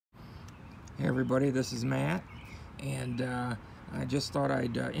Hey everybody, this is Matt, and I just thought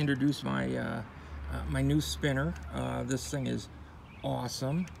I'd introduce my my new spinner. This thing is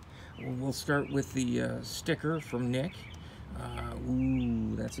awesome. We'll start with the sticker from Nick.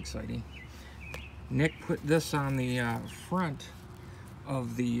 Ooh, that's exciting. Nick put this on the front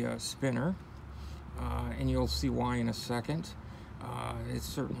of the spinner, and you'll see why in a second. It's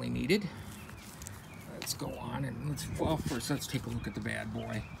certainly needed. Let's go on and first let's take a look at the bad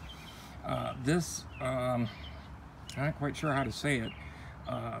boy. This, I'm not quite sure how to say it,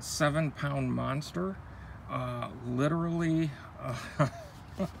 7-pound monster, literally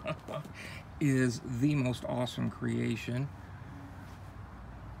is the most awesome creation.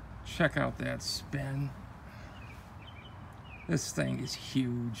 Check out that spin. This thing is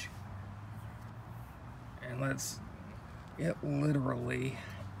huge. And it literally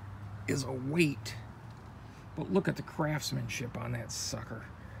is a weight. But look at the craftsmanship on that sucker.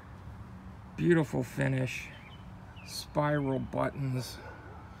 Beautiful finish, spiral buttons,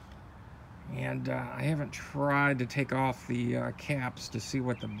 and I haven't tried to take off the caps to see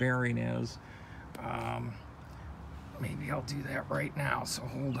what the bearing is. Maybe I'll do that right now, so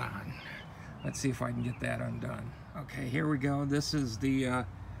hold on. Let's see if I can get that undone. Okay, here we go. This is the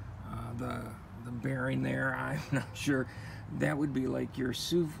bearing there. I'm not sure. That would be like your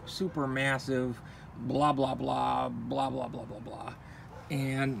super massive blah blah blah blah blah blah blah blah,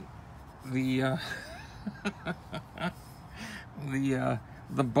 and the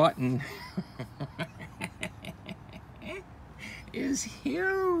the button is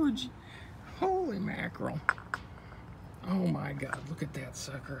huge. Holy mackerel. Oh my god, look at that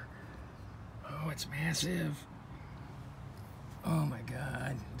sucker. Oh, it's massive. Oh my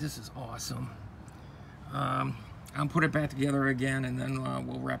god, this is awesome. I'll put it back together again, and then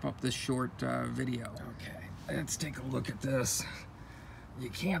we'll wrap up this short video. Okay, let's take a look at this. You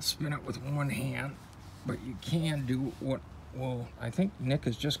can't spin it with one hand, but you can do what, well, I think Nick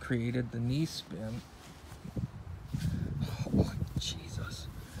has just created the knee spin. Oh, Jesus.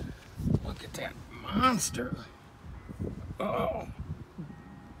 Look at that monster. Oh,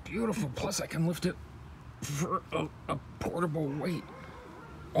 beautiful. Plus, I can lift it for a portable weight.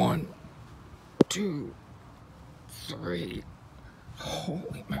 1, 2, 3.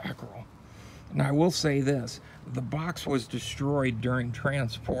 Holy mackerel. Now, I will say this, the box was destroyed during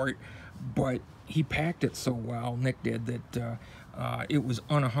transport, but he packed it so well, Nick did, that it was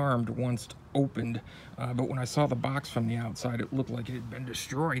unharmed once opened. But when I saw the box from the outside, it looked like it had been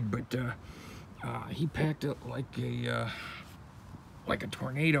destroyed, but he packed it like a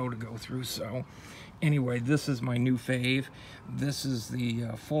tornado to go through. So anyway, this is my new fave. This is the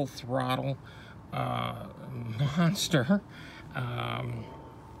full throttle monster.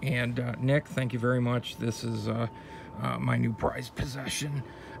 And Nick, thank you very much. This is my new prized possession.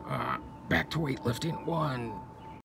 Back to weightlifting. 1,